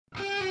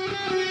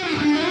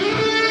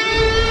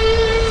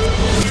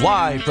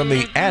Live from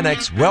the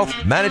Annex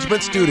Wealth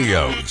Management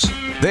Studios,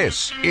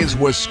 this is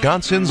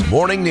Wisconsin's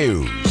Morning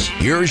News.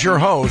 Here's your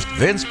host,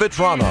 Vince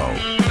Petrano.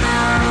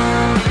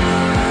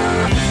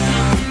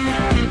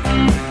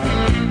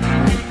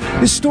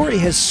 This story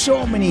has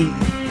so many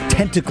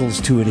tentacles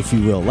to it, if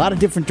you will. A lot of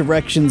different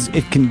directions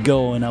it can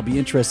go, and I'll be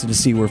interested to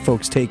see where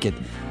folks take it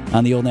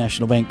on the Old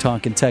National Bank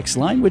talk and text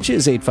line, which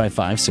is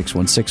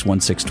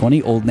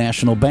 855-616-1620. Old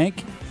National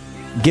Bank.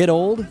 Get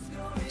old.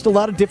 Just a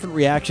lot of different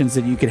reactions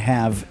that you could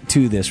have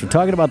to this. We're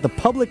talking about the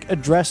public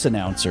address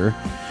announcer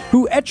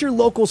who, at your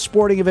local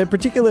sporting event,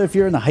 particularly if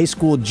you're in the high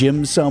school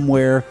gym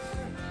somewhere,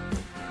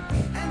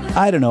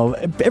 I don't know,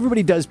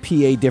 everybody does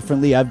PA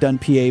differently. I've done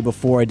PA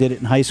before. I did it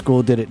in high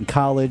school, did it in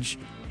college.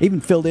 I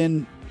even filled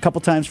in a couple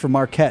times for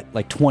Marquette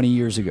like 20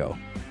 years ago.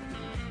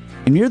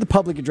 And you're the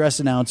public address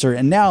announcer,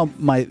 and now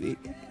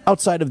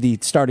outside of the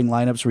starting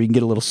lineups where you can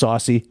get a little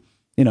saucy,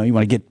 you know, you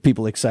want to get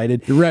people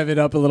excited. You rev it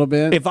up a little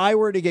bit. If I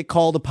were to get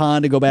called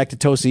upon to go back to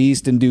Tosa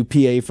East and do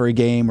PA for a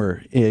game,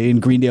 or in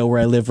Greendale where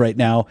I live right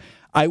now,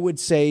 I would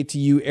say to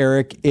you,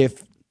 Eric,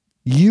 if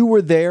you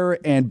were there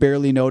and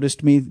barely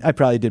noticed me, I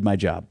probably did my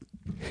job.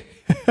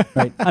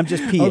 Right? I'm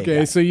just PA. Okay,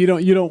 guy. so you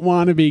don't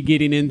want to be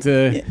getting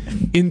into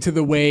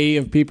the way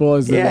of people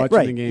as they're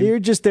watching the game. You're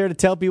just there to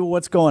tell people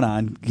what's going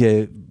on,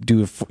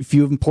 do a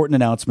few important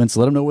announcements,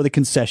 let them know where the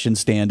concession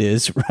stand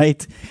is,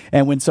 right?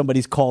 And when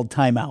somebody's called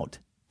timeout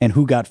and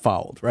who got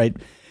fouled, right?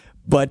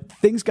 But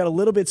things got a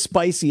little bit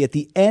spicy at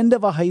the end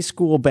of a high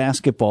school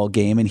basketball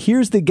game, and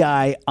here's the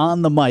guy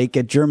on the mic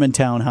at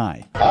Germantown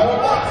High. I would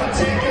like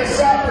to take this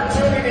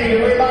opportunity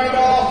to remind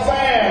all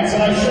fans,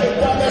 and I should have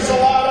done this a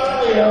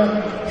lot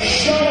earlier,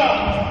 shut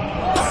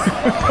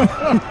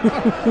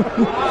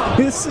up.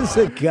 This is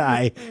a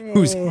guy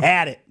who's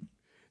had it.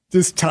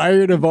 Just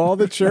tired of all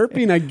the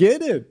chirping. I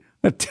get it.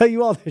 I tell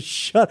you all, I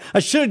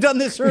should have done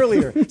this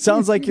earlier.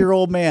 Sounds like your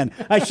old man.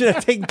 I should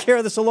have taken care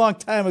of this a long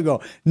time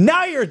ago.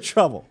 Now you're in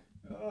trouble.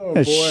 Oh,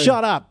 boy.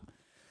 Shut up.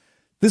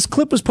 This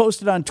clip was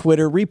posted on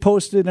Twitter,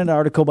 reposted in an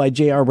article by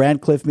J.R.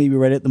 Radcliffe. Maybe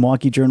read it in the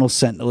Milwaukee Journal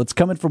Sentinel. It's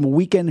coming from a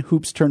weekend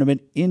hoops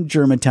tournament in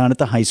Germantown at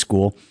the high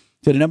school.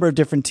 Did a number of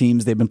different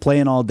teams. They've been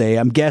playing all day.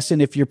 I'm guessing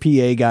if you're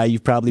PA guy,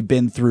 you've probably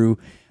been through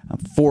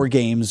 4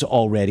 games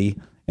already.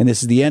 And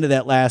this is the end of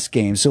that last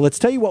game. So let's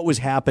tell you what was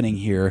happening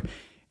here,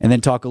 and then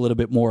talk a little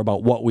bit more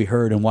about what we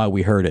heard and why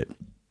we heard it.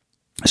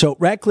 So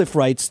Radcliffe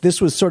writes,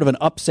 this was sort of an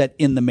upset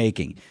in the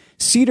making.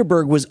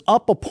 Cedarburg was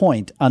up a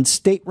point on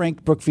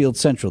state-ranked Brookfield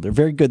Central. They're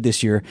very good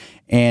this year,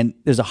 and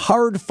there's a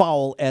hard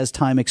foul as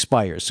time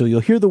expires. So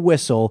you'll hear the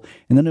whistle,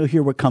 and then you'll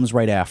hear what comes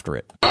right after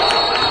it.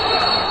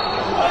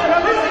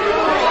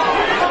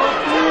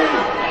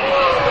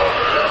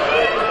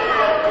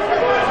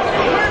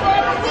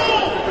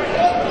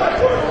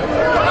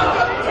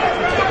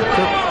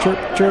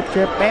 Chirp,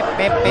 chirp,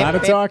 a lot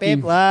of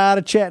talking. A lot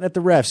of chatting at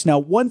the refs. Now,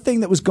 one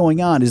thing that was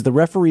going on is the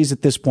referees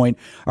at this point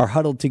are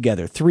huddled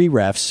together, 3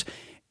 refs,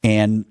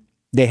 and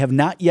they have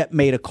not yet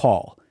made a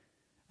call.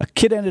 A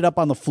kid ended up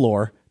on the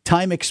floor.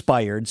 Time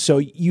expired, so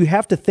you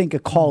have to think a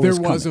call is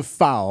coming. There was a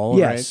foul,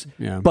 yes, right?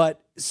 Yeah.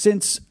 But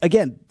since,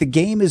 again, the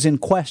game is in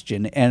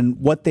question and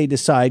what they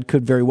decide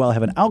could very well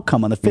have an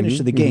outcome on the finish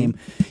of the game,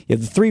 you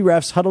have the 3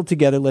 refs huddled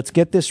together. Let's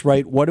get this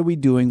right. What are we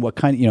doing? What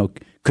kind of,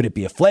 could it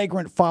be a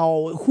flagrant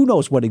foul? Who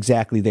knows what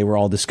exactly they were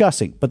all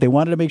discussing, but they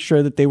wanted to make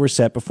sure that they were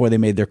set before they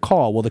made their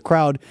call. Well, the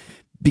crowd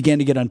began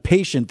to get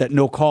impatient that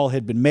no call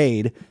had been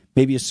made,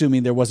 maybe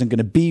assuming there wasn't going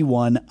to be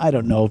one. I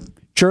don't know.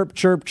 Chirp,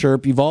 chirp,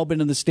 chirp. You've all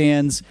been in the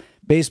stands.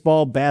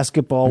 Baseball,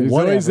 basketball, There's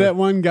whatever. always that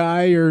one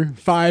guy or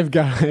 5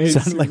 guys.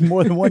 Sounded like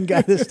more than one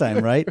guy this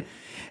time, right?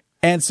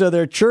 And so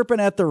they're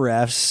chirping at the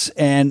refs.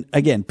 And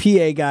again,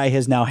 PA guy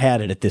has now had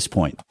it at this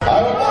point.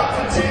 I would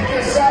like to take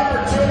this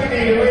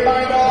opportunity to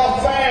remind all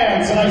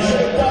fans, and I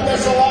should have done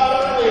this a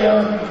lot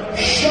earlier,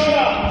 shut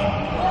up.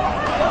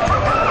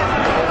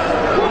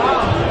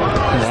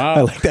 Wow.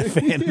 I like that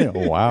fan.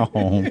 Wow.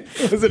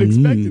 Wasn't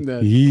expecting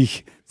that.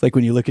 It's like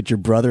when you look at your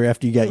brother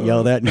after you got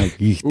yelled at and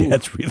you're like,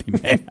 that's really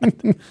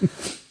mad.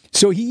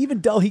 So he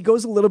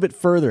goes a little bit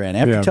further, and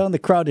after telling the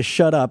crowd to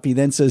shut up, he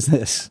then says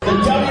this. The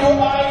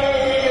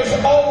WIAA is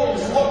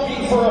always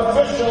looking for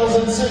officials,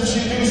 and since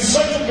you do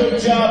such a good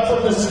job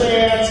from the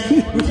stands,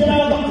 get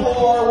on the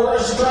floor, wear a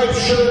striped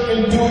shirt,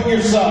 and do it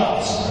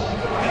yourselves.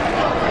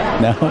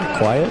 Now,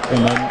 quiet,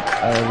 and then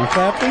are we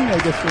clapping? I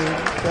guess we're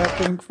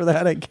clapping for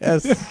that, I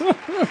guess.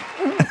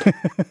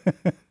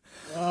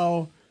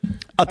 Wow.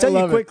 I'll tell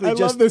you quickly. I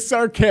love the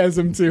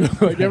sarcasm, too.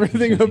 Like,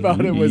 everything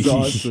about it was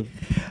awesome.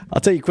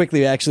 I'll tell you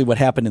quickly, actually, what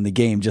happened in the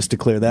game, just to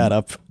clear that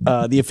up.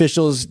 The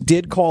officials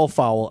did call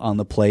foul on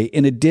the play.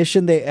 In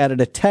addition, they added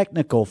a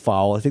technical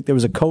foul. I think there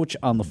was a coach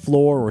on the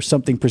floor or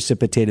something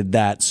precipitated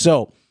that.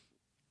 So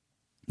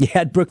you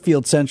had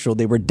Brookfield Central.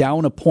 They were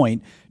down a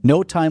point.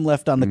 No time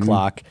left on the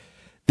clock.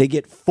 They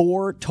get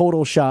 4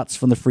 total shots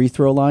from the free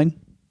throw line.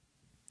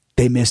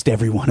 They missed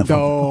every one of them.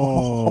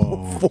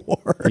 Oh.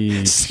 4.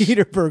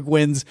 Cedarburg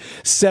wins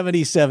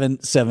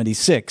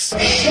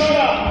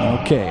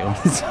 77-76. Okay.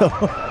 So,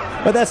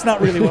 but that's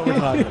not really what we're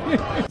talking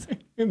about.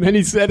 And then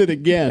he said it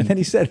again. And then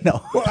he said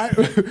no. Well,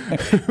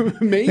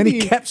 maybe. Then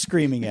he kept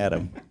screaming at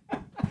him.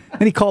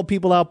 And he called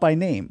people out by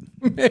name.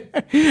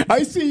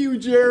 I see you,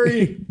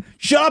 Jerry.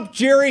 Shut up,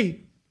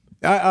 Jerry.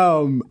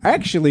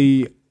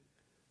 Actually,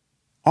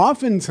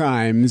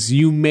 oftentimes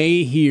you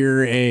may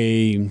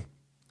hear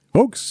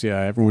folks,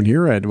 everyone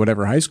here at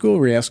whatever high school,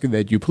 we're asking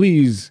that you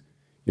please,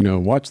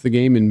 watch the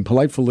game and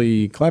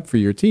politely clap for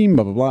your team,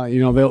 blah, blah,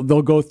 blah.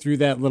 They'll go through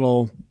that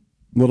little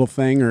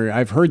thing, or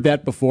I've heard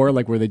that before,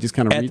 like where they just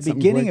kind of read something. At the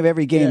beginning of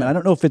every game, and I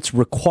don't know if it's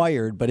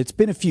required, but it's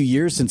been a few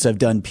years since I've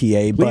done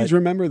PA. Please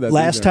remember that.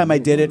 Last time I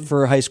did it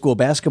for high school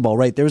basketball,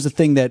 right, there was a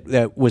thing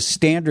that was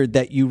standard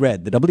that you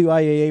read. The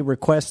WIAA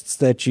requests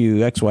that you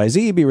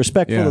XYZ be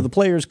respectful of the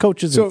players,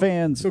 coaches, and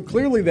fans. So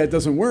clearly that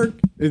doesn't work.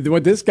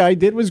 What this guy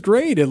did was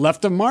great. It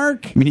left a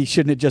mark. I mean, he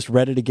shouldn't have just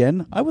read it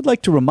again. I would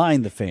like to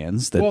remind the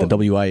fans that the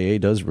WIAA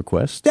does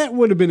request. That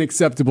would have been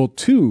acceptable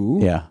too.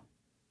 Yeah.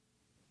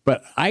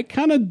 But I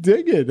kind of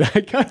dig it. I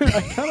kind of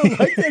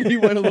like that he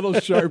went a little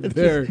sharp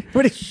there.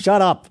 Everybody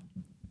shut up.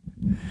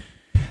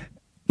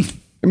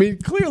 I mean,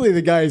 clearly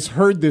the guy's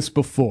heard this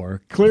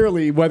before.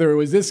 Clearly, whether it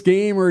was this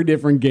game or a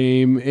different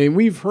game. And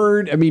we've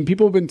heard,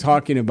 people have been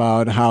talking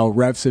about how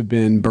refs have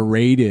been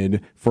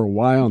berated for a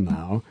while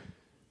now.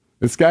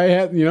 This guy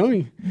had,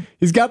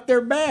 he's got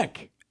their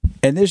back.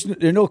 And there's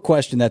no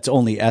question that's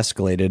only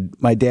escalated.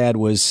 My dad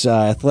was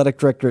athletic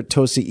director at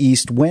Tosa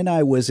East when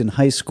I was in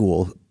high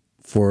school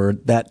for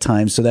that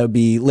time. So that would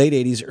be late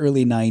 80s,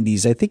 early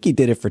 90s. I think he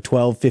did it for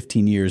 12,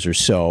 15 years or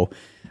so.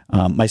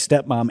 My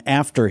stepmom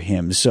after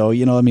him. So,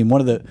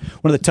 one of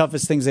the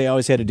toughest things they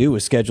always had to do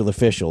was schedule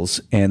officials,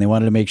 and they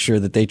wanted to make sure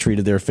that they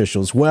treated their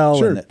officials well.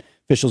 Sure. And that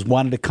officials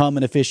wanted to come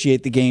and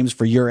officiate the games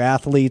for your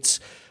athletes.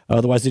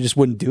 Otherwise, they just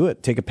wouldn't do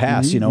it. Take a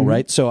pass,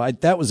 right? So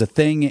that was a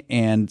thing.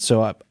 And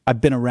so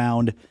I've been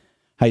around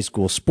high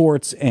school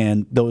sports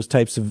and those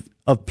types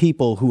of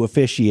people who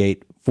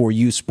officiate for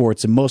youth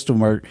sports, and most of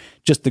them are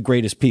just the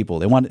greatest people.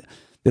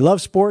 They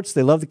love sports,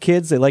 they love the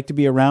kids, they like to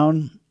be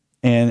around,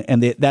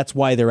 and that's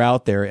why they're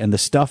out there. And the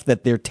stuff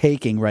that they're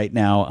taking right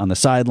now on the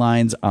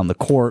sidelines, on the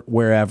court,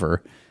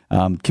 wherever,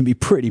 can be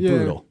pretty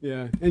brutal.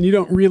 Yeah, and you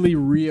don't really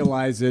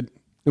realize it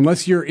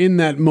unless you're in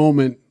that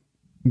moment,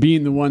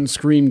 being the one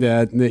screamed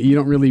at. That you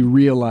don't really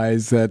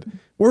realize that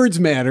words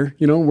matter.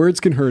 Words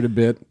can hurt a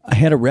bit. I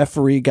had a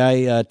referee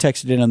guy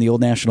texted in on the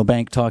Old National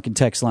Bank talk and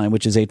text line,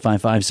 which is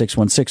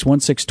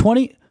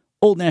 855-616-1620.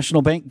 Old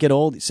National Bank, get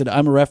old. He said,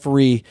 I'm a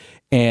referee,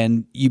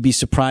 and you'd be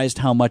surprised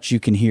how much you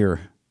can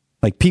hear.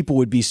 Like, people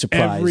would be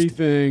surprised.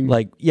 Everything.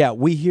 Like,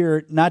 we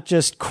hear not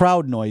just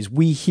crowd noise,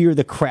 we hear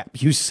the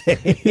crap you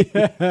say.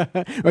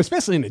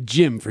 Especially in a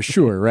gym, for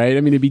sure, right?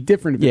 It'd be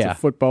different if it's a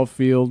football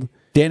field.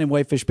 Dan in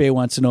Whitefish Bay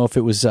wants to know if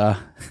it was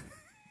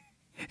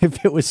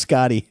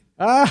Scotty.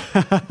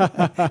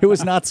 It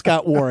was not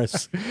Scott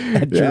Warris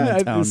at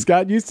Germantown.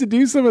 Scott used to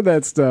do some of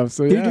that stuff.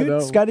 So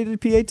Scotty did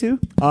PA too?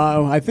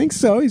 I think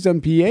so. He's done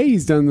PA.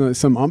 He's done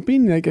some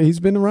umping. He's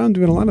been around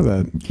doing a lot of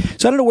that.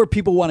 So I don't know where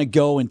people want to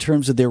go in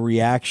terms of their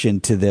reaction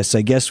to this.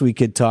 I guess we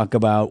could talk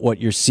about what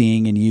you're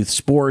seeing in youth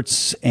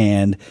sports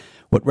and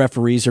what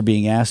referees are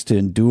being asked to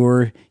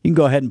endure. You can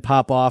go ahead and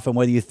pop off on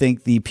whether you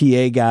think the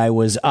PA guy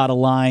was out of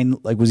line.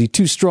 Like, was he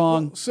too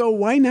strong? Well, so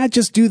why not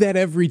just do that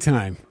every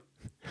time?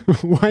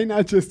 Why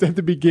not just at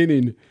the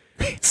beginning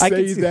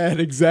say that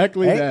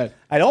exactly that?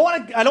 I don't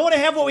want to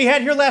have what we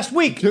had here last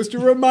week. Just a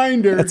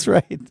reminder. That's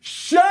right.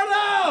 Shut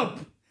up!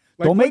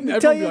 Don't make me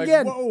tell you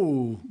again.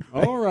 Whoa!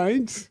 All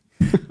right.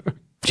 Do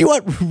you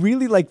want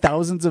really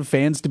thousands of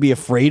fans to be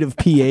afraid of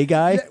PA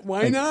guy?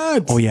 Why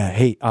not? Oh yeah.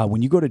 Hey,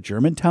 when you go to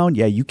Germantown,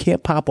 you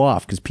can't pop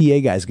off because PA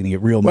guy's going to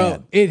get real mad.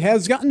 Well, it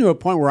has gotten to a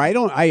point where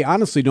I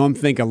honestly don't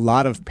think a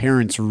lot of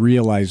parents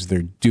realize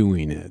they're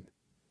doing it.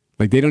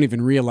 Like, they don't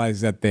even realize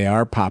that they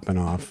are popping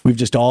off. We've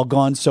just all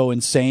gone so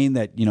insane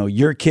that,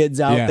 your kid's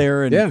out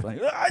there and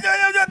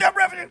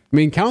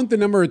count the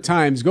number of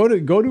times. Go to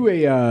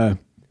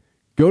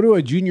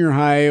a junior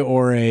high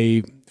or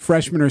a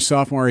freshman or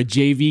sophomore, a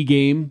JV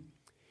game,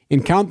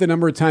 and count the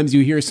number of times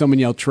you hear someone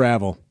yell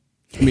travel.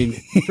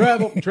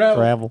 Travel.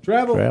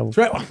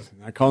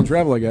 I call them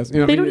travel, I guess.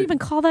 They don't even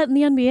call that in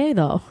the NBA,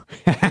 though.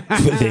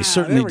 They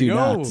certainly do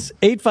not.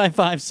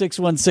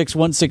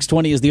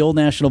 855-616-1620 is the Old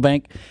National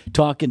Bank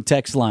talk and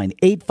text line.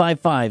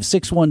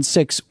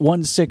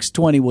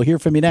 855-616-1620. We'll hear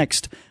from you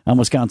next on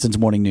Wisconsin's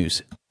Morning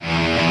News.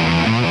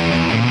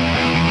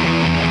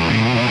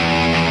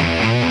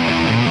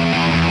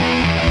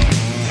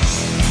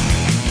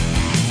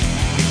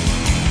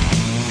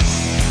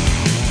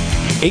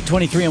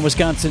 8:23 on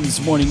Wisconsin's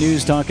Morning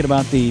News, talking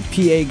about the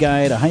PA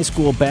guy at a high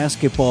school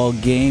basketball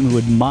game who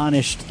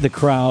admonished the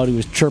crowd, who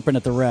was chirping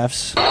at the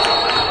refs. I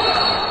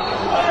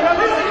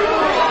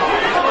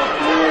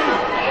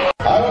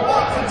would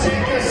like to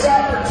take this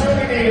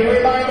opportunity to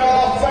remind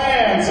all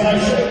fans, and I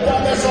should have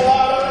done this a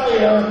lot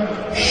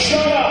earlier,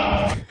 shut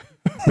up!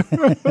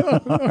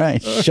 All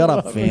right, shut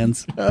up,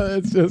 fans.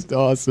 That's just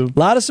awesome. A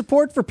lot of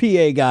support for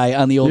PA guy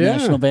on the Old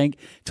National Bank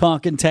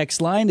talk and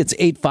text line. It's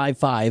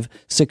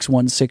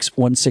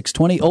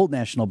 855-616-1620. Old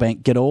National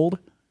Bank, get old.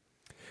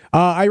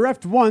 I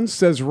refed once,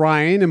 says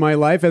Ryan, in my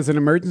life as an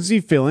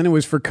emergency fill-in. It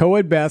was for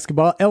co-ed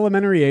basketball,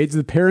 elementary age.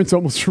 The parents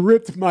almost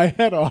ripped my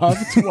head off.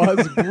 It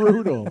was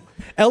brutal.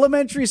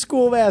 Elementary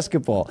school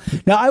basketball.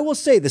 Now, I will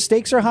say the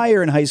stakes are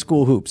higher in high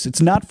school hoops.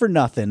 It's not for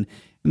nothing.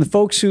 And the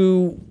folks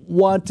who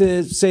want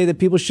to say that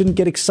people shouldn't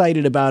get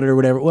excited about it or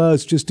whatever, well,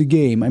 it's just a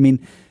game. I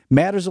mean,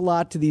 matters a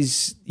lot to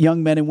these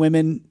young men and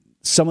women.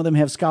 Some of them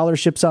have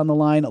scholarships on the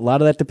line. A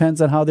lot of that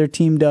depends on how their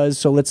team does.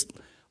 So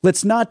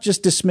let's not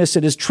just dismiss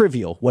it as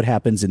trivial what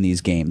happens in these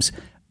games.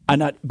 I'm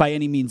not by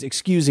any means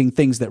excusing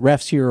things that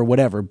refs hear or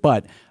whatever,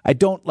 but I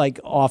don't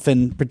like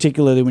often,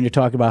 particularly when you're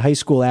talking about high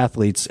school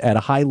athletes at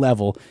a high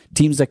level,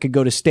 teams that could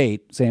go to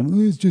state saying,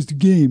 well, it's just a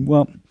game.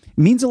 Well,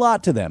 it means a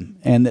lot to them,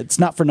 and it's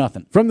not for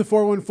nothing. From the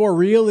 414,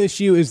 real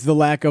issue is the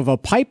lack of a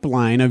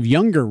pipeline of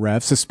younger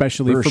refs,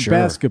 especially for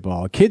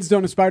basketball. Kids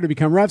don't aspire to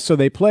become refs, so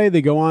they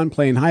go on,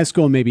 play in high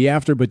school, maybe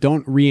after, but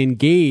don't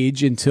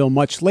re-engage until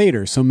much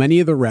later. So many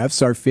of the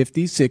refs are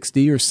 50,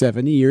 60, or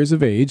 70 years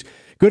of age.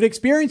 Good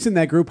experience in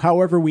that group.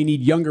 However, we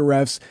need younger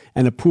refs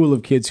and a pool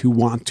of kids who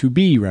want to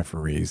be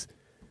referees.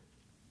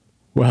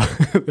 Well,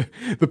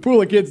 the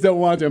pool of kids don't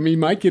want to. I mean,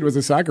 my kid was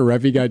a soccer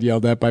ref. He got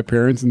yelled at by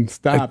parents and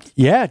stopped.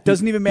 Yeah, it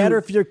doesn't even matter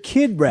if you're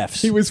kid refs.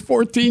 He was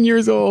 14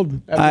 years old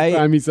at the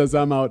time. He says,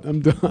 I'm out. I'm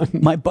done.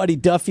 My buddy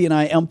Duffy and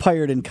I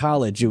umpired in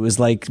college. It was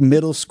like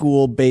middle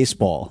school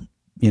baseball,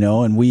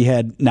 and we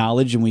had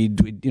knowledge and we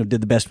did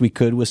the best we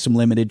could with some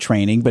limited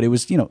training, but it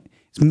was,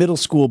 it's middle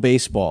school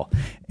baseball.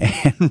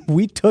 And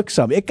we took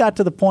some. It got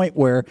to the point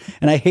where,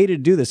 and I hated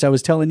to do this, I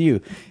was telling you,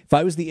 if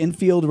I was the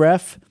infield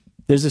ref,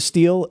 there's a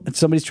steal, and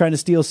somebody's trying to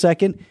steal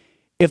second.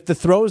 If the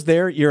throw's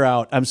there, you're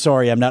out. I'm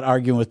sorry, I'm not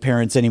arguing with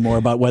parents anymore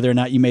about whether or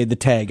not you made the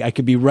tag. I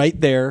could be right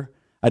there.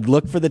 I'd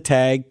look for the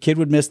tag. Kid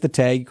would miss the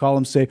tag. Call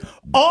him, say,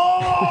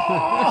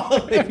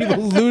 oh!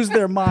 People lose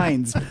their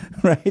minds,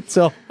 right?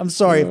 So I'm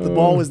sorry. If the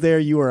ball was there,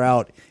 you were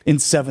out in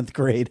 7th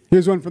grade.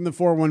 Here's one from the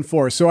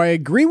 414. So I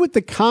agree with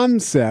the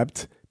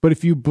concept, but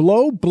if you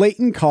blow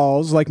blatant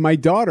calls, like my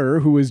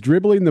daughter, who was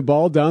dribbling the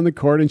ball down the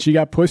court and she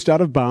got pushed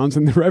out of bounds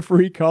and the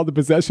referee called the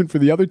possession for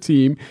the other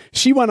team,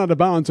 she went out of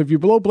bounds. So if you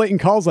blow blatant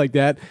calls like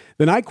that,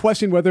 then I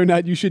question whether or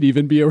not you should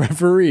even be a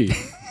referee.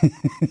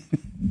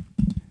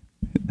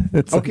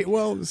 Okay,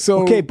 well,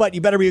 so... Okay, but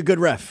you better be a good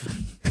ref.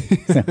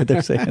 Is that what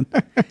they're saying?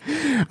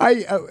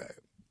 I'm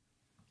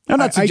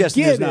not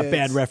suggesting there's not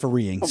bad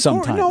refereeing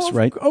sometimes,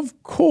 right?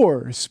 Of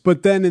course.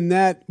 But then in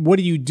that, what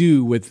do you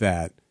do with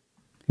that?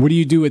 What do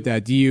you do with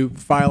that? Do you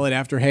file it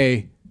after,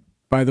 hey,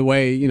 by the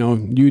way,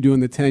 you doing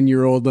the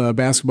 10-year-old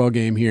basketball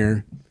game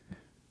here?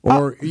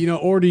 Or,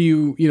 or do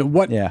you,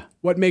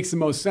 what makes the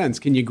most sense?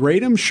 Can you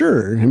grade them?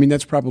 Sure. I mean,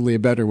 that's probably a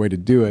better way to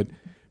do it.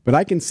 But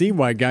I can see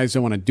why guys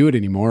don't want to do it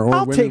anymore. Or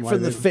I'll take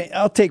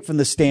from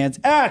the stands.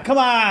 Come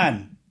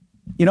on.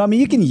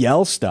 You can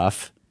yell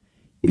stuff.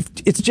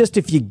 It's just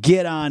if you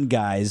get on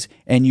guys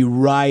and you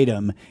ride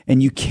them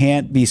and you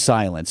can't be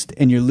silenced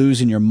and you're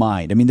losing your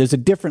mind. I mean, there's a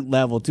different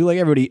level too. Like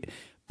everybody,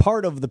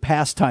 part of the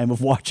pastime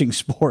of watching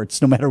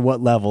sports, no matter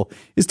what level,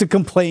 is to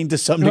complain to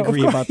some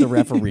degree about the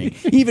refereeing.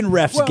 Even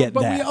refs get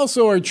that. But we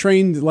also are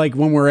trained like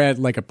when we're at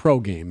like a pro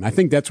game. I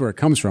think that's where it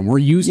comes from. We're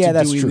used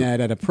to doing that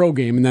at a pro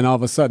game, and then all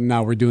of a sudden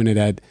now we're doing it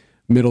at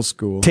middle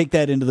school. Take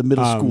that into the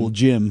middle school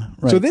gym.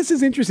 Right. So this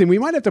is interesting. We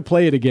might have to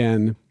play it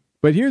again,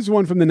 but here's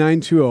one from the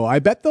 920. I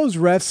bet those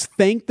refs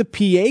thanked the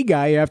PA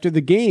guy after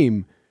the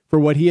game for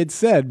what he had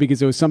said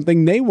because it was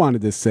something they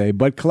wanted to say,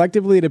 but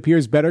collectively it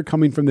appears better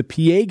coming from the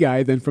PA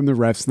guy than from the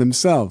refs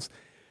themselves.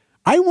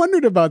 I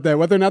wondered about that,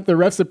 whether or not the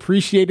refs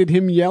appreciated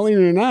him yelling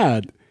or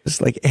not.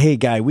 It's like, hey,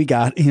 guy, we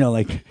got,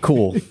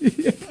 cool.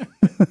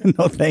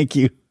 No, thank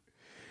you.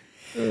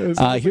 Here's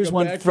like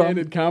one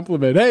from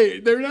compliment. Hey,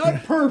 they're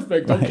not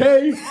perfect,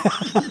 okay?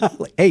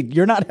 Hey,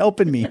 you're not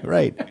helping me,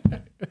 right?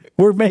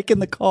 We're making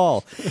the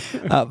call.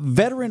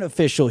 Veteran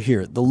official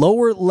here. The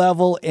lower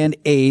level and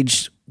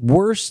age,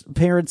 worse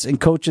parents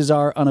and coaches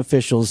are on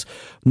officials,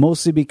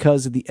 mostly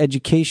because of the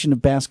education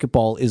of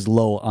basketball is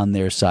low on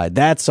their side.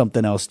 That's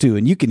something else, too,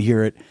 and you can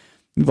hear it.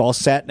 We've all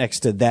sat next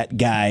to that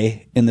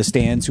guy in the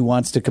stands who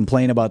wants to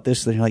complain about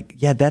this. They're like,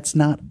 yeah, that's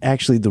not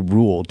actually the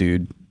rule,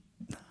 dude,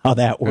 how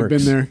that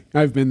works.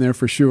 I've been there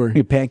for sure.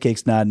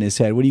 Pancake's nodding his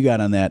head. What do you got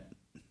on that?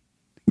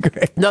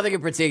 Great. Nothing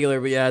in particular,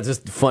 but yeah, it's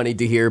just funny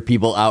to hear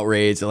people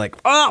outraged. They're like,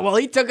 oh, well,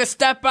 he took a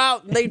step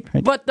out,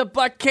 and but the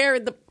butt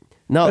carried the...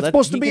 No, that's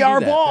supposed to be our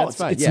ball.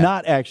 It's yeah.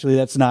 not actually.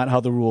 That's not how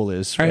the rule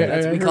is.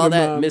 Right? We call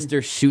that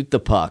Mr. Shoot the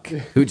Puck,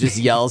 who just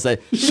yells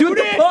at, shoot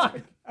the puck!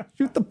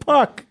 Shoot the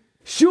puck!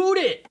 Shoot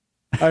it!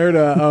 I heard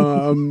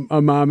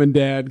a mom and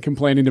dad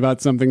complaining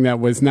about something that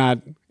was not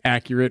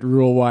accurate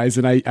rule-wise,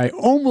 and I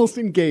almost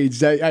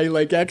engaged. I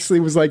actually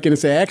was going to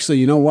say, actually,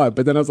 you know what?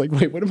 But then I was like,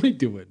 wait, what am I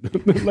doing?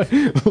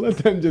 let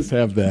them just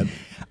have that.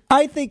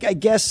 I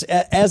guess,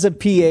 as a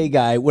PA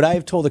guy, would I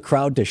have told the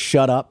crowd to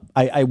shut up?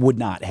 I would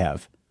not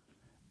have.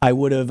 I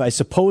would have, I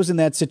suppose, in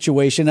that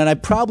situation, and I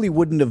probably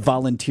wouldn't have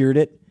volunteered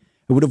it.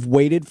 I would have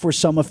waited for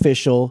some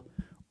official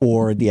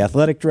or the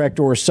athletic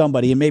director or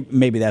somebody, and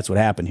maybe that's what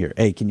happened here.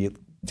 Hey, can you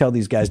tell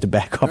these guys to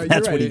back off.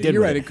 That's right. what he did.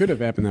 You're with right. it. It could have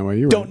happened that way.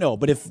 You're Don't right. know,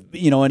 but if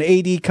an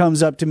AD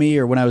comes up to me,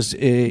 or when I was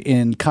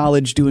in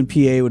college doing PA,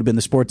 it would have been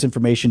the sports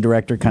information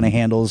director kind of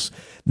handles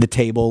the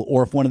table,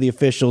 or if one of the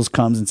officials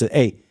comes and says,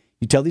 "Hey,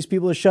 you tell these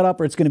people to shut up,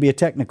 or it's going to be a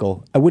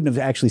technical." I wouldn't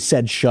have actually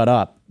said "shut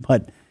up,"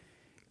 but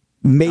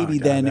maybe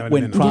then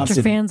when Get prompted,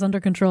 your fans under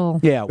control.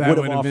 yeah, That would have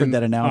would have offered been-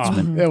 that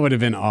announcement. That would have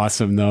been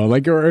awesome, though.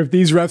 Like, or if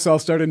these refs all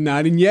started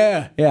nodding,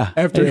 yeah.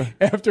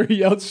 After he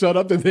yelled "shut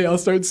up," did they all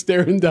start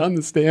staring down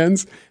the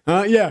stands?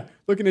 Yeah,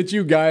 looking at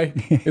you, guy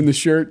in the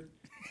shirt.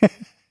 I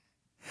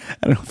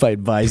don't know if I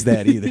advise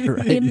that either.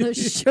 Right? In the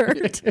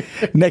shirt.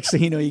 Next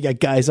thing you know, you got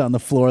guys on the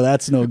floor.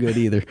 That's no good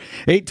either.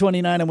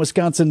 8:29 on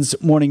Wisconsin's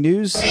Morning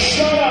News.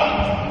 Shut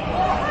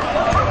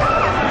up!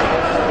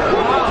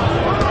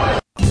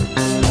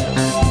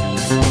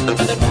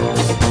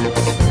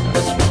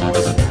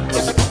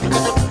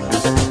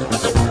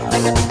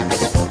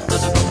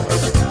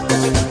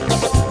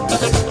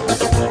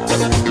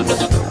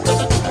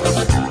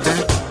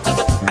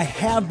 I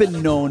have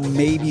been known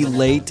maybe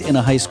late in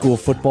a high school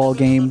football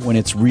game when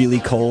it's really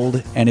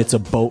cold and it's a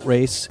boat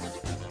race.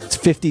 It's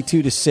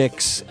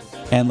 52-6,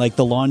 and like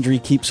the laundry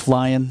keeps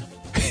flying.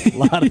 A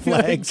lot of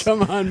flags.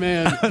 Come on,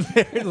 man.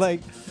 They're like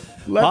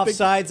Let the-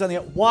 offsides on the.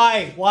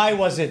 Why? Why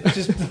was it?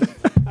 Just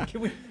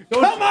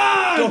come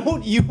on!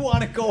 Don't you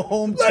want to go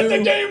home Let too?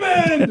 the game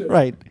end.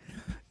 Right.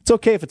 It's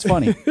okay if it's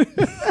funny.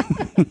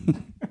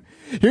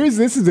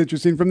 This is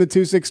interesting from the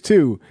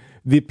 262.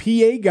 The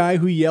PA guy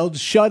who yelled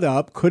 "shut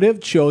up" could have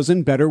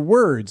chosen better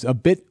words, a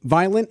bit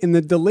violent in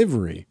the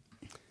delivery.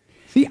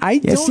 See,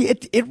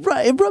 It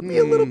rubbed me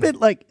a little bit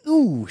like,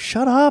 ooh,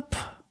 shut up.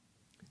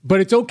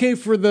 but it's okay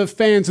for the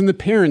fans and the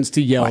parents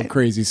to yell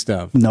crazy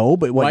stuff. No,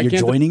 but what, Why you're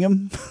can't the- joining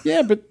him?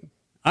 Yeah, but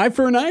eye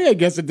for an eye, I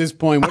guess, at this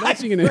point. What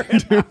else are you going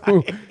to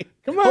do?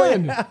 Come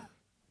on.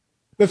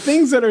 The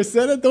things that are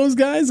said at those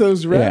guys,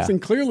 those refs, Yeah.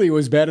 and clearly it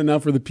was bad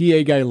enough where the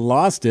PA guy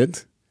lost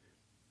it.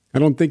 I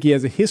don't think he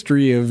has a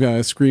history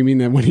of screaming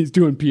that when he's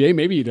doing PA.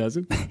 Maybe he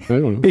doesn't. I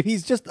don't know. Maybe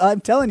he's just,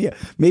 I'm telling you,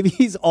 maybe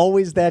he's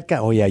always that guy.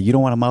 Oh, yeah, you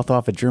don't want to mouth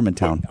off at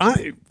Germantown.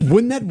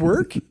 Wouldn't that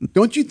work?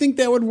 Don't you think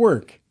that would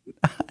work?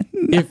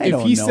 If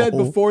don't he said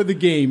know. before the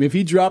game, if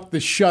he dropped the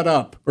 "shut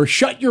up" or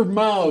 "shut your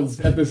mouths"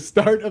 at the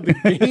start of the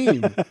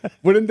game,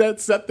 wouldn't that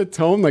set the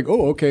tone? Like,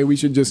 oh, okay, we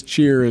should just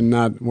cheer and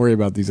not worry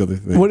about these other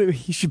things. What if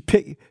he should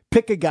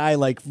pick a guy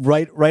like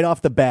right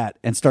off the bat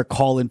and start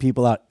calling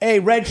people out. Hey,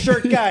 red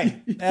shirt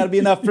guy, that'll be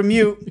enough from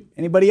you.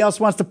 Anybody else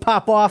wants to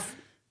pop off?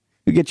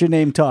 You get your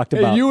name talked Hey,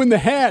 about. you in the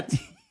hat.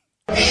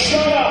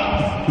 Shut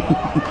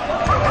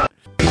up!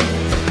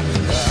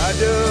 I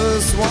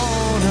just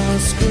wanna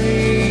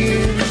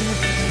scream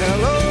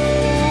hello.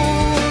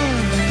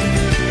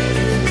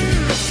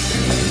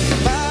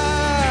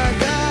 My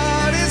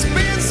God, it's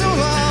been so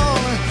long.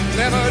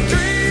 Never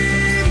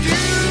dreamed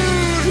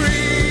you'd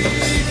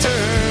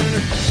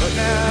return, but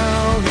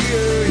now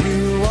here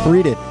you are.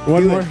 Read it.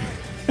 One Do more.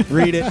 it.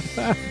 Read it.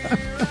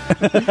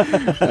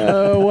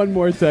 One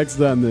more text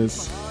on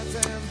this.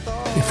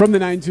 From the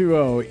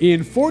 920.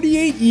 In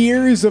 48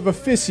 years of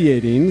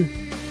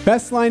officiating,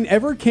 best line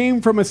ever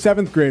came from a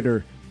 7th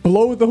grader.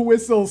 Blow the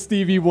whistle,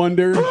 Stevie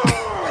Wonder.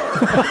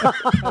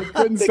 I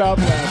couldn't stop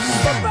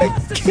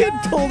laughing. Kid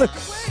told it.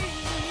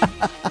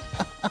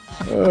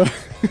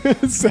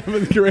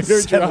 7th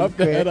grader dropped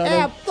that on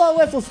him. Blow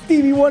whistle,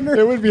 Stevie Wonder.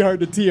 It would be hard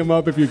to tee him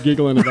up if you're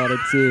giggling about it,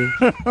 too.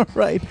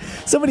 Right.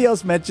 Somebody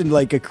else mentioned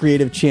like a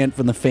creative chant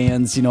from the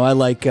fans. You know, I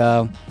like,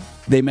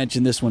 they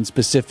mentioned this one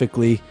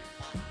specifically.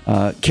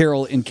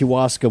 Carol in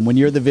Kewaskum, when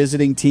you're the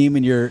visiting team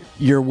and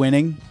you're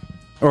winning,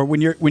 or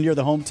when you're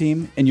the home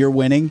team and you're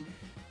winning,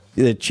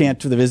 the chant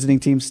to the visiting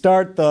team,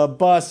 start the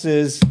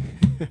buses.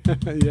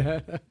 Yeah.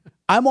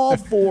 I'm all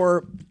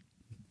for,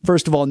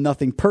 first of all,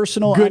 nothing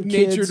personal on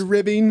Good-natured kids.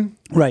 ribbing.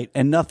 Right,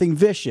 and nothing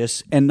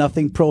vicious and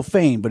nothing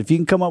profane. But if you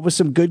can come up with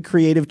some good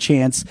creative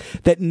chants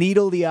that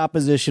needle the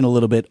opposition a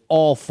little bit,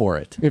 all for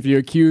it. If you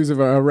accuse of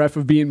a ref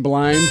of being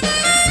blind,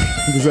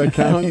 does that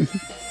count?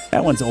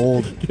 That one's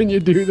old. Can you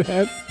do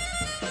that?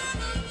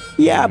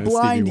 Yeah, Stevie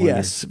blind, Wonder.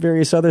 yes.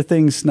 Various other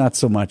things, not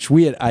so much.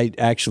 I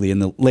actually, in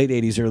the late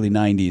 80s, early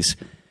 90s,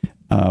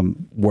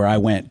 where I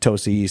went,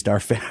 Tosa East, our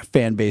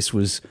fan base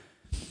was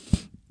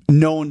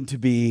known to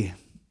be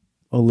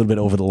a little bit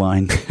over the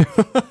line.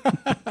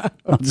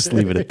 I'll just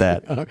leave it at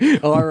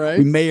that. All right.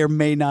 We may or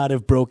may not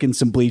have broken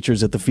some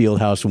bleachers at the field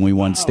house when we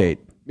won state.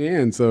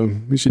 Man, so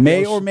we should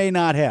May yell, or may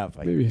not have.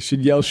 maybe we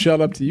should yell "shut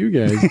up" to you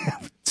guys.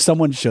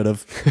 Someone should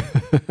have.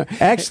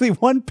 Actually,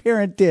 one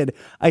parent did.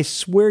 I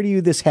swear to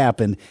you this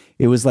happened.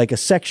 It was like a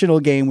sectional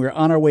game. We were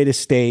on our way to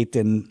state,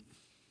 and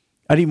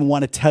I don't even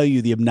want to tell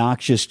you the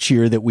obnoxious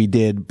cheer that we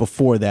did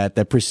before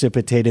that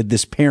precipitated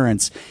this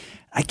parent's.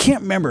 I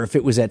can't remember if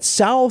it was at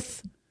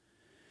South,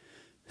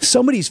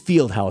 somebody's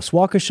field house,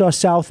 Waukesha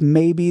South,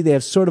 maybe. They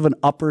have sort of an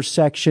upper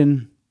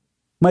section.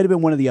 Might have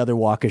been one of the other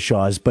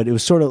Waukeshas, but it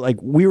was sort of like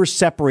we were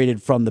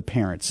separated from the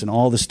parents, and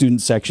all the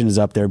student section is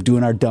up there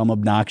doing our dumb,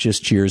 obnoxious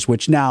cheers,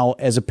 which now,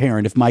 as a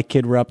parent, if my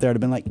kid were up there, I'd have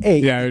been like, hey,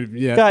 guys,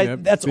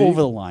 that's See? over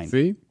the line.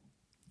 See?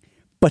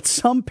 But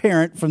some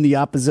parent from the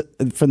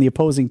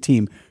opposing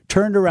team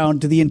turned around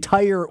to the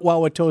entire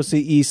Wauwatosa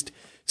East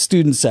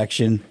student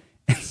section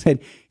and said,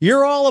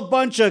 "You're all a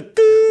bunch of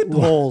good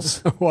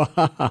holes."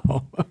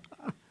 Wow.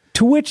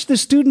 To which the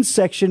student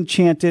section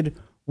chanted,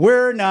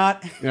 "We're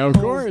not." Yeah, of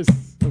course.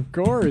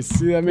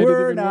 See, that made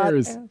We're it even not-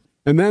 worse.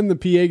 And then the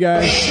PA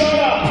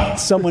guy.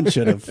 Someone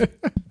should have.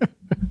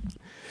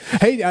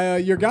 Hey,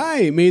 your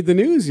guy made the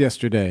news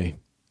yesterday.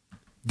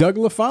 Doug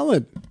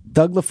LaFollette.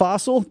 Doug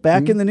LaFossil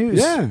back in the news.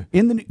 Yeah.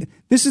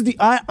 This is the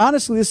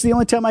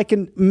only time I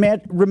can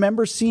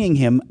remember seeing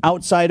him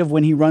outside of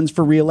when he runs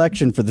for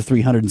re-election for the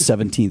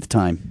 317th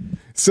time.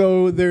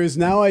 So there's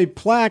now a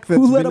plaque that's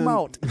Who let been him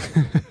out?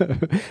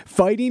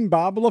 fighting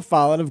Bob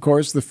LaFollette, of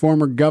course, the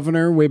former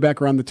governor way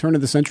back around the turn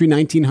of the century,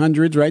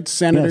 1900s, right?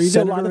 Senator. Yeah, He's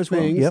done a senator lot of as well.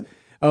 things. Yep.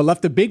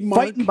 Left a big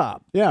mark. Fighting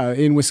Bob. Yeah,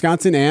 in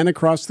Wisconsin and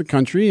across the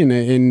country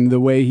in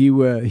the way he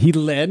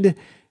led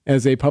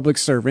as a public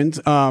servant.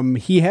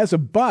 He has a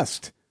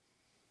bust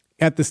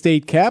at the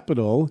state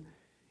capitol,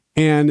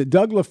 and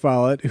Doug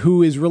LaFollette,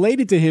 who is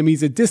related to him,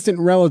 he's a distant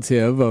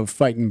relative of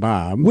Fightin'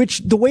 Bob. Which,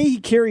 the way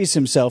he carries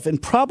himself,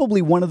 and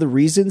probably one of the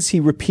reasons he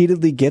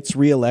repeatedly gets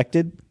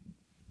reelected,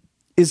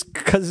 is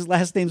because his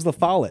last name's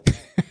LaFollette.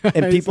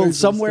 And people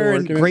somewhere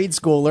in grade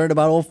school learn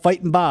about old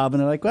Fightin' Bob,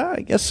 and they're like, well,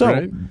 I guess so.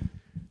 Right.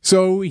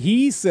 So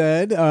he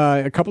said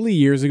a couple of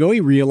years ago, he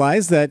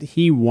realized that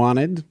he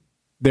wanted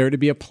there to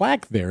be a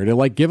plaque there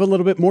to give a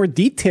little bit more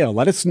detail.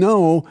 Let us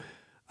know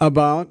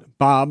about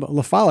Bob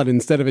LaFollette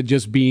instead of it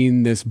just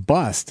being this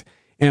bust.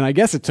 And I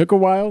guess it took a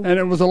while. And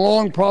it was a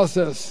long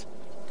process.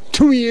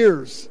 2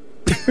 years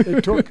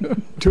it took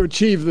to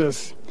achieve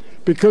this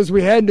because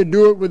we had to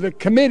do it with a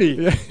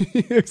committee.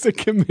 There's a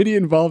committee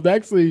involved.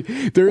 Actually,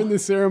 during the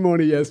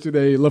ceremony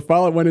yesterday,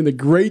 LaFollette went into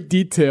great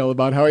detail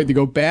about how he had to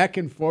go back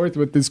and forth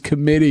with this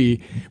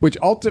committee, which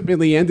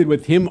ultimately ended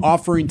with him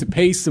offering to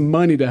pay some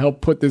money to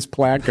help put this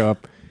plaque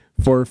up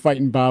for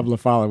Fightin' Bob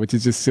LaFollette, which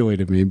is just silly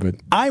to me. But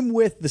I'm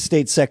with the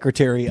state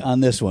secretary on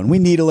this one. We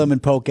needle him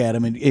and poke at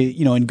him, and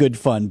in good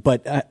fun.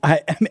 But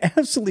I'm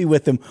absolutely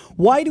with him.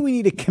 Why do we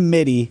need a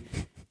committee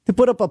to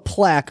put up a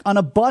plaque on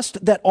a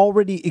bust that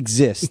already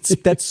exists?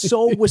 That's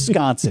so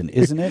Wisconsin,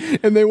 isn't it?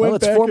 And they went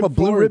let's back form and a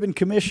blue forth. ribbon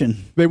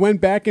commission. They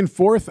went back and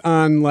forth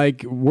on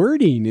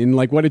wording and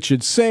what it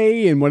should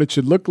say and what it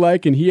should look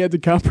like, and he had to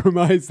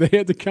compromise. They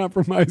had to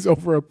compromise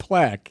over a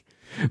plaque.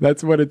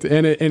 That's what it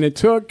and it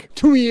took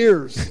 2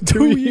 years.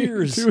 2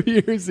 years. 2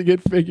 years to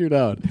get figured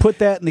out. Put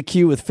that in the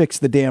queue with "Fix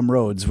the Damn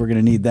Roads." We're going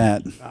to need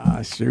that.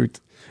 Ah, shoot.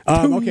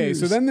 Okay,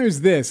 so then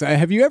there's this.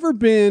 Have you ever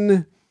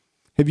been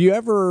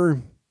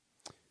in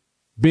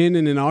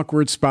an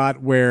awkward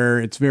spot where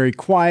it's very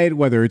quiet,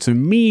 whether it's a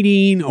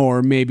meeting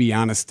or maybe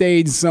on a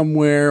stage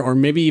somewhere or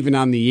maybe even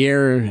on the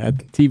air at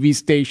the TV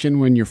station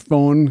when your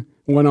phone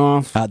went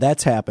off?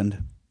 That's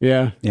happened.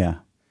 Yeah. Yeah.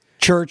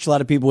 Church, a lot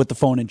of people with the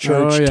phone in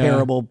church. Oh, yeah.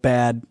 Terrible,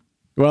 bad.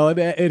 Well,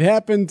 it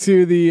happened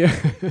to the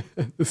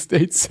the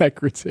state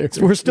secretary.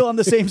 We're still on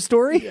the same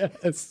story?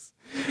 Yes.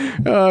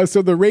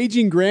 So the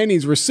Raging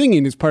Grannies were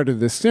singing as part of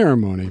this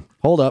ceremony.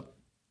 Hold up.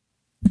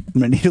 I'm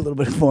going to need a little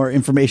bit more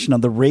information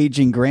on the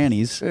Raging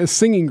Grannies. A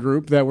singing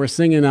group that were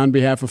singing on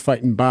behalf of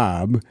Fightin'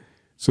 Bob.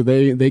 So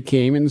they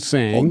came and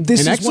sang. This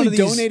and is actually one of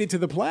these- donated to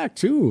the plaque,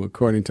 too,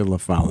 according to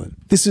LaFollette.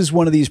 This is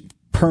one of these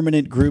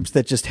permanent groups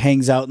that just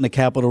hangs out in the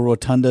Capitol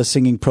Rotunda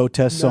singing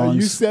protest songs.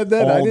 You said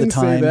that. all I didn't the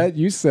time. say that.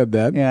 You said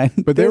that. Yeah,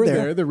 but they they're were there.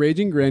 there. The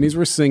Raging Grannies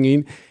were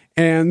singing,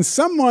 and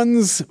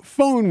someone's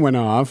phone went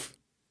off.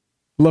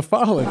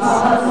 LaFollette's.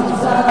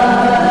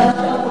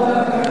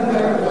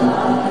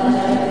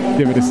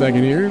 Give it a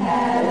second here.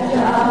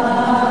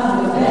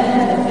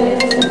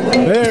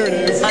 There it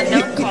is.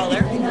 Unknown caller.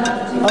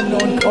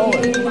 Unknown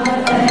caller.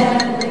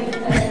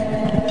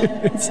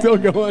 It's still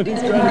going. He's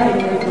trying to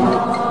get away from it.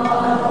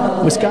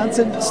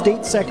 Wisconsin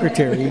State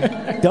Secretary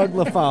Doug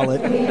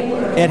LaFollette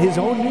at his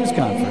own news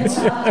conference.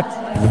 You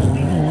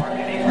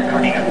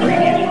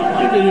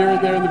can hear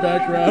it there in the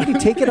background. Can you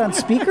take it on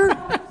speaker?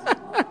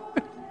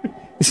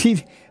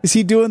 Is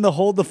he doing the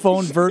hold the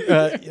phone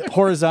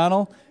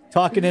horizontal?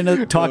 Talking.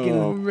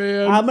 Oh,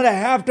 man. I'm gonna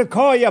have to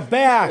call you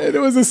back. And it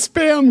was a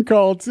spam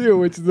call, too,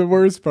 which is the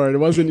worst part. It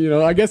wasn't,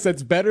 I guess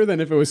that's better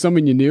than if it was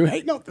someone you knew.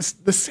 Hey, no,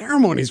 the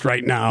ceremony's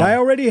right now. I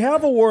already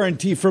have a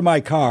warranty for my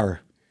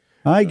car.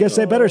 I guess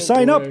I better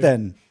sign boy. up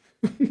then.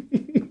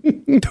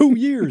 2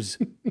 years.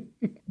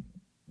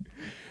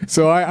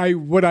 So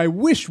what I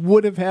wish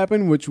would have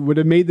happened, which would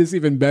have made this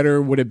even better,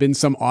 would have been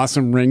some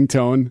awesome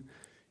ringtone.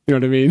 You know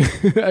what I mean?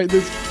 Like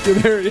this.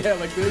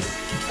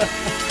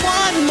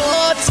 One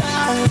more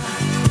time.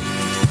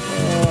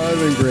 Oh, that'd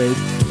been great.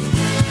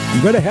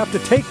 I'm going to have to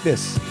take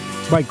this.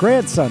 It's my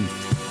grandson.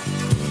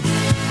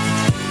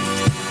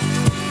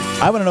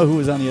 I want to know who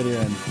was on the other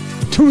end.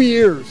 2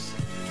 years.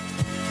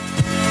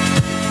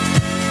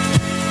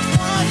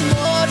 One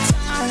more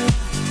time.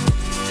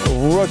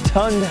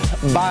 Rotund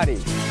body.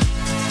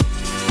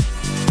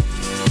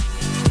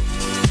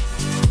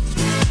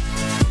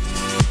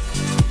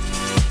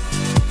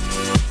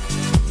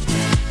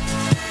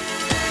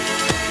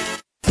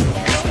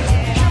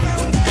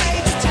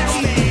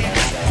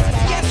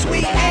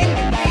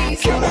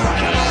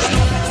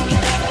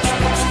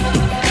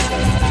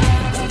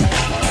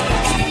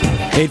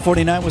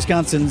 8:49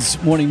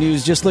 Wisconsin's Morning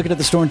News. Just looking at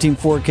the storm team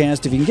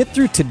forecast. If you can get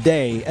through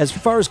today, as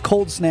far as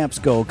cold snaps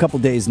go, a couple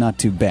days not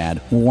too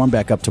bad. We'll warm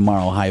back up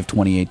tomorrow, high of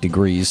 28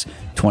 degrees,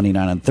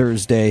 29 on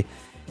Thursday.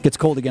 Gets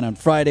cold again on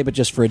Friday, but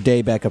just for a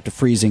day, back up to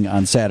freezing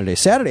on Saturday.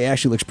 Saturday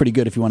actually looks pretty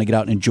good if you want to get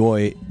out and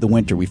enjoy the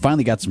winter. We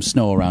finally got some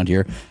snow around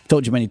here. I've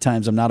told you many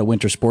times I'm not a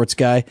winter sports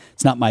guy.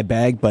 It's not my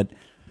bag, but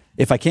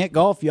if I can't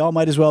golf, y'all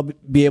might as well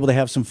be able to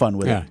have some fun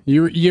with it.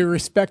 You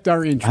respect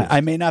our interest. I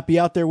may not be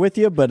out there with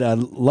you, but I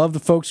love the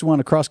folks who want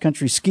to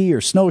cross-country ski or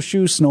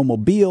snowshoe,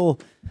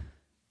 snowmobile,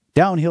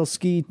 downhill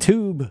ski,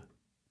 tube,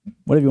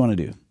 whatever you want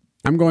to do.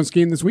 I'm going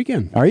skiing this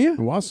weekend. Are you? In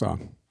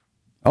Wausau.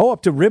 Oh,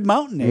 up to Rib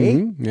Mountain, eh?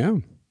 Mm-hmm. Yeah.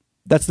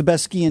 That's the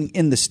best skiing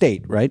in the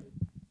state, right?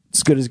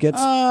 As good as it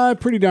gets?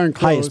 Pretty darn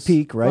close. Highest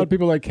peak, right? A lot of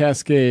people like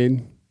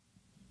Cascade.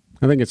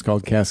 I think it's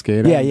called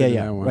Cascade.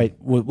 Yeah. Right.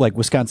 Like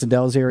Wisconsin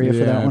Dells area for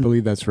that one? I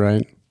believe that's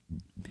right.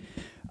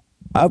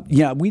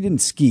 We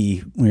didn't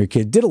ski when we were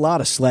kids. Did a lot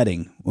of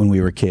sledding when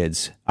we were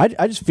kids.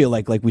 I just feel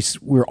like we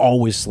were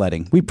always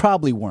sledding. We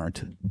probably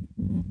weren't.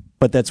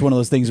 But that's one of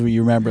those things where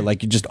you remember,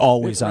 like, you're just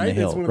always on the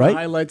hill, it's one of right? the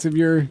highlights of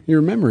your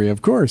memory,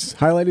 of course.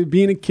 Highlighted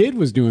being a kid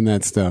was doing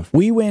that stuff.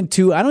 We went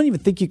to, I don't even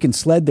think you can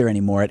sled there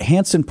anymore. At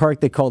Hanson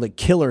Park, they called it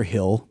Killer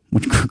Hill,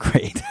 which was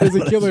great. There's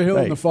a Killer Hill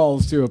in the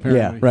falls, too, apparently.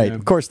 Yeah, right. Yeah.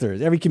 Of course there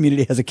is. Every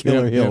community has a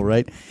Killer Hill,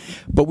 right?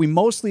 But we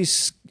mostly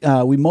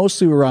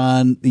were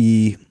on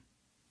the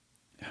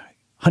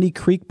Honey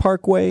Creek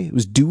Parkway. It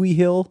was Dewey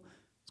Hill.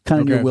 It's kind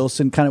of near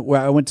Wilson, kind of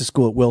where I went to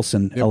school at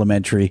Wilson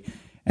Elementary.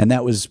 And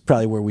that was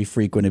probably where we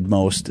frequented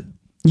most.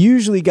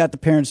 Usually got the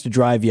parents to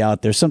drive you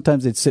out there.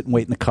 Sometimes they'd sit and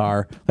wait in the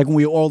car, like when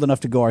we were old enough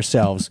to go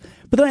ourselves.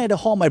 But then I had to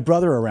haul my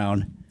brother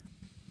around.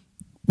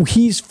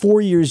 He's 4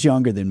 years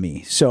younger than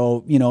me.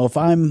 So, if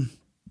I'm...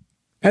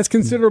 That's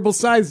considerable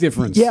size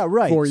difference. Yeah,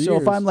 right. 4 years.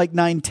 So if I'm like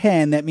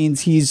 9'10", that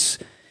means he's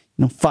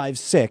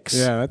 5'6".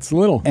 Yeah, that's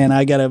little. And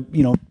I got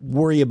to,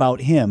 worry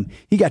about him.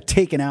 He got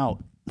taken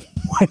out.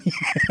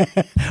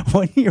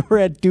 When you were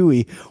at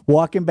Dewey,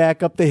 walking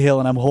back up the hill,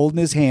 and I'm holding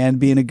his hand,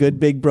 being a good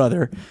big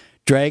brother,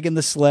 dragging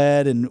the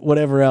sled and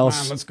whatever else.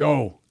 Come on, let's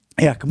go.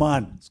 Yeah, come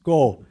on, let's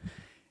go.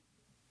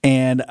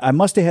 And I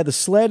must have had the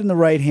sled in the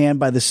right hand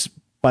by the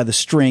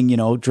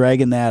string,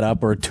 dragging that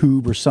up, or a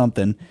tube or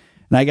something.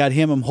 And I got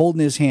him, I'm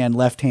holding his hand,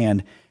 left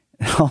hand,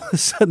 and all of a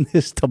sudden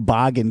this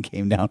toboggan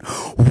came down.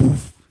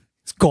 Woof,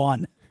 it's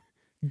gone.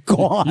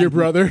 Gone. Your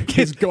brother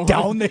is gone.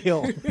 Down the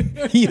hill.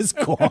 He is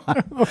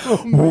gone.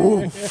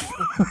 Woof.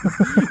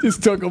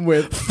 Just took him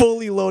with.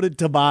 Fully loaded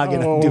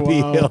toboggan on Dewey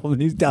Hill.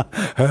 And he's down.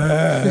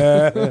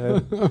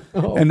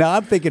 And now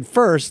I'm thinking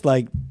first,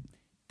 like,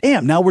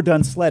 damn, now we're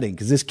done sledding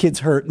because this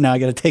kid's hurt. Now I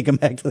got to take him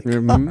back to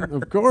the car.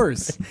 Of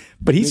course.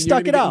 But he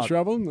stuck it out.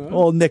 Trouble? No.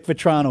 Old Nick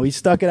Vetrano, he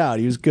stuck it out.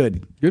 He was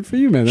good. Good for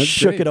you, man. That's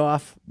Shook great. it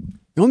off.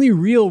 The only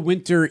real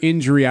winter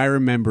injury I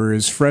remember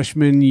is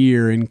freshman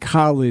year in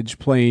college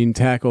playing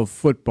tackle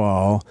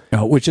football.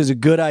 Which is a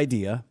good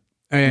idea.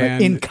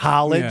 And, in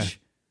college.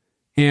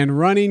 Yeah. And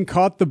running,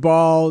 caught the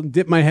ball,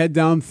 dipped my head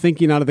down,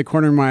 thinking out of the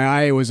corner of my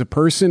eye it was a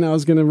person I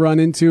was going to run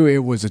into. It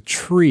was a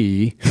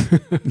tree.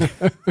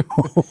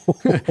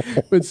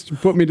 Which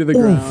put me to the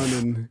ground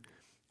and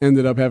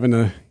ended up having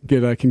to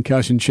get a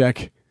concussion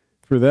check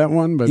for that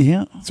one, but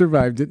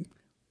survived it.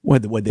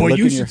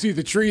 You should see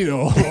the tree,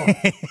 though.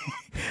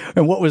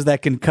 And what was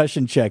that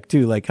concussion check,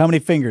 too? Like, how many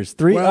fingers?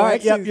 3? Well, all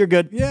right, actually, you're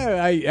good.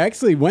 Yeah, I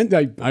actually went.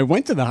 I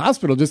went to the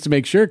hospital just to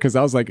make sure because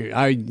I was like,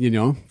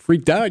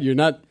 freaked out. You're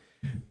not,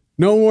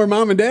 no more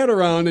mom and dad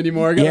around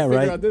anymore. I got to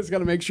figure out this. Got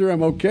to make sure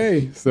I'm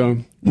okay. So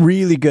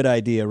really good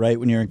idea, right?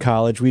 When you're in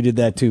college, we did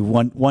that too.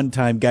 One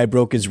time, guy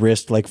broke his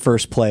wrist, like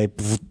first play,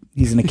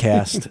 he's in a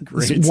cast.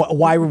 Great.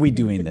 Why were we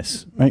doing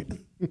this, right?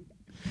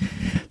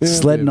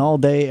 Sledding all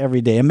day, every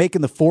day, and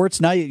making the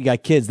forts. Now you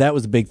got kids. That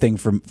was the big thing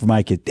for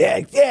my kid.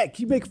 Dad, can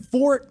you make a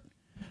fort?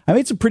 I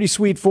made some pretty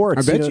sweet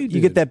forts. I bet you did.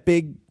 You get that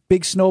big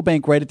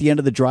snowbank right at the end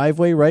of the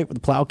driveway, right, where the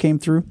plow came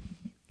through.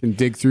 Can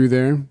dig through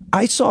there.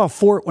 I saw a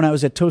fort when I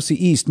was at Tosa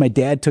East. My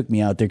dad took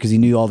me out there because he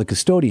knew all the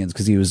custodians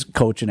because he was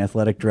coach and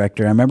athletic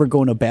director. I remember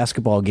going to a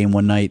basketball game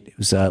one night. It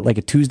was like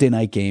a Tuesday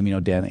night game.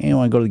 Dad, hey, you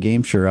want to go to the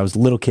game? Sure. I was a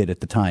little kid at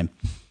the time.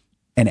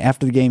 And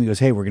after the game, he goes,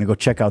 hey, we're going to go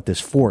check out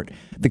this fort.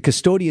 The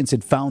custodians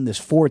had found this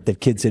fort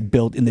that kids had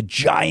built in the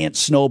giant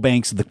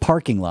snowbanks of the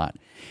parking lot.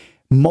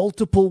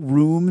 Multiple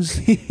rooms,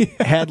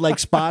 had like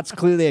spots.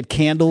 Clearly, they had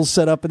candles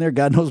set up in there.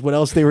 God knows what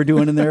else they were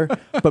doing in there.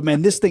 But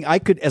man, this thing,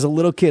 as a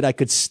little kid, I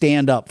could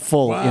stand up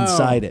full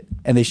inside it.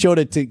 And they showed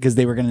it because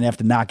they were going to have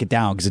to knock it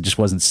down because it just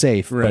wasn't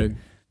safe. Right.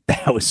 But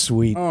that was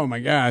sweet. Oh my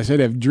gosh, I'd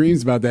have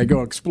dreams about that.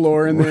 Go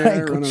explore in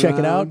there. Right, go check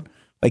it out.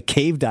 Like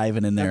cave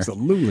diving in there.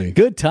 Absolutely.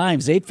 Good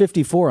times.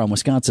 8:54 on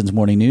Wisconsin's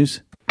Morning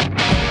News.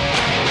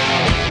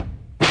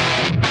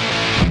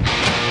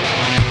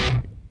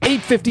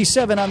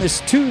 8:57 on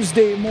this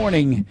Tuesday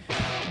morning.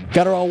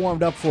 Got her all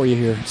warmed up for you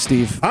here,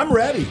 Steve. I'm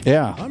ready.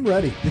 Yeah. I'm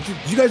ready. Did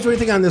you guys do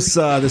anything on this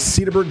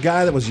Cedarburg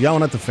guy that was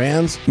yelling at the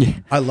fans? Yeah.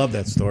 I love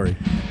that story.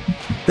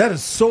 That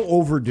is so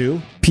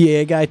overdue.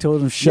 PA guy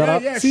told him, shut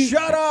up. Yeah,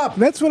 shut up.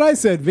 That's what I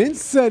said.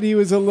 Vince said he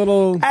was a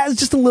little... It's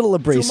just a little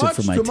abrasive much,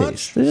 for my too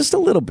taste. much? Just a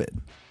little bit.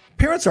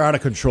 Parents are out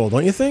of control,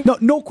 don't you think?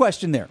 No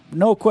question there.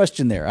 No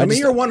question there. I mean,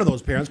 you're one of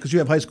those parents because you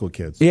have high school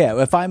kids.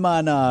 Yeah, if I'm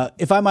on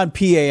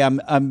PA,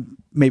 I'm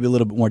maybe a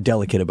little bit more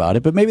delicate about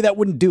it, but maybe that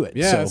wouldn't do it.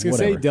 Yeah, so, I was going to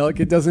say, whatever.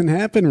 delicate doesn't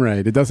happen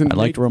right. It doesn't... I'd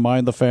like to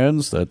remind the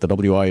fans that the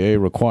WIA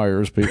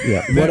requires...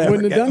 Yeah, That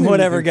wouldn't have done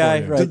whatever, anything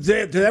guy. for you. Right.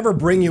 Did they ever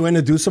bring you in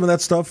to do some of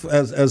that stuff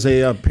as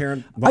a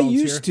parent volunteer?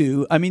 I used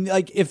to. I mean,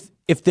 like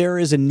if there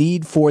is a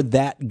need for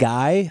that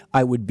guy,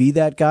 I would be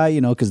that guy,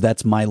 because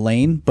that's my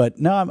lane. But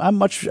no,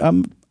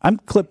 I'm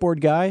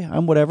clipboard guy.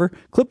 I'm whatever.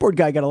 Clipboard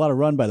guy got a lot of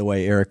run, by the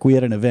way, Eric. We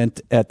had an event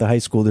at the high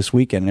school this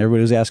weekend, and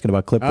everybody was asking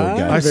about clipboard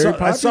guy. I saw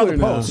popular the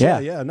now. post. Yeah.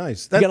 Yeah,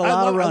 nice. You got a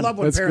lot of run. I love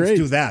when That's parents great.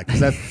 do that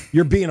because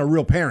you're being a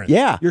real parent.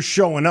 Yeah. You're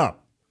showing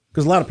up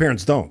because a lot of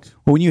parents don't.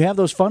 When you have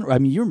those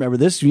you remember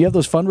this. You have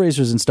those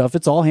fundraisers and stuff.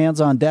 It's all hands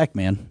on deck,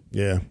 man.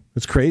 Yeah,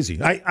 it's crazy.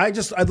 I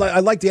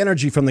like the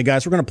energy from the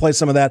guys. We're going to play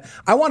some of that.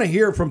 I want to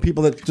hear from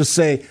people that just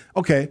say,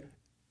 okay,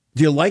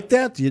 do you like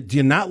that? Do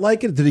you not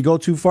like it? Did he go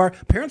too far?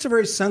 Parents are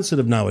very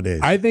sensitive nowadays.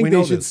 I think We they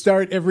know should this.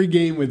 start every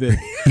game with it.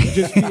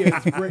 Just be a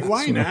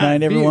why not?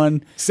 Remind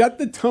everyone. Set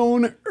the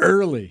tone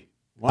early.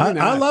 Why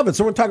not? I love it.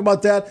 So we're talking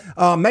about that.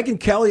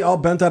 Megyn Kelly all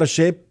bent out of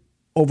shape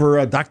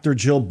over Dr.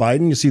 Jill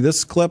Biden. You see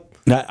this clip?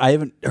 I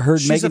haven't heard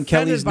She's Megyn offended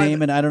Kelly's by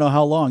name in I don't know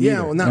how long. Yeah,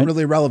 either, well, not right?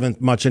 really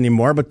relevant much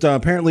anymore. But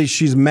apparently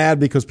she's mad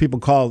because people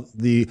call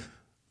the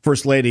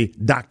First Lady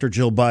Dr.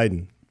 Jill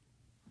Biden.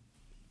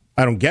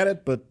 I don't get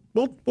it, but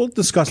we'll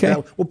discuss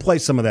that. We'll play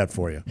some of that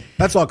for you.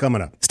 That's all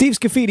coming up. Steve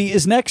Scafidi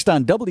is next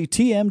on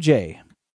WTMJ.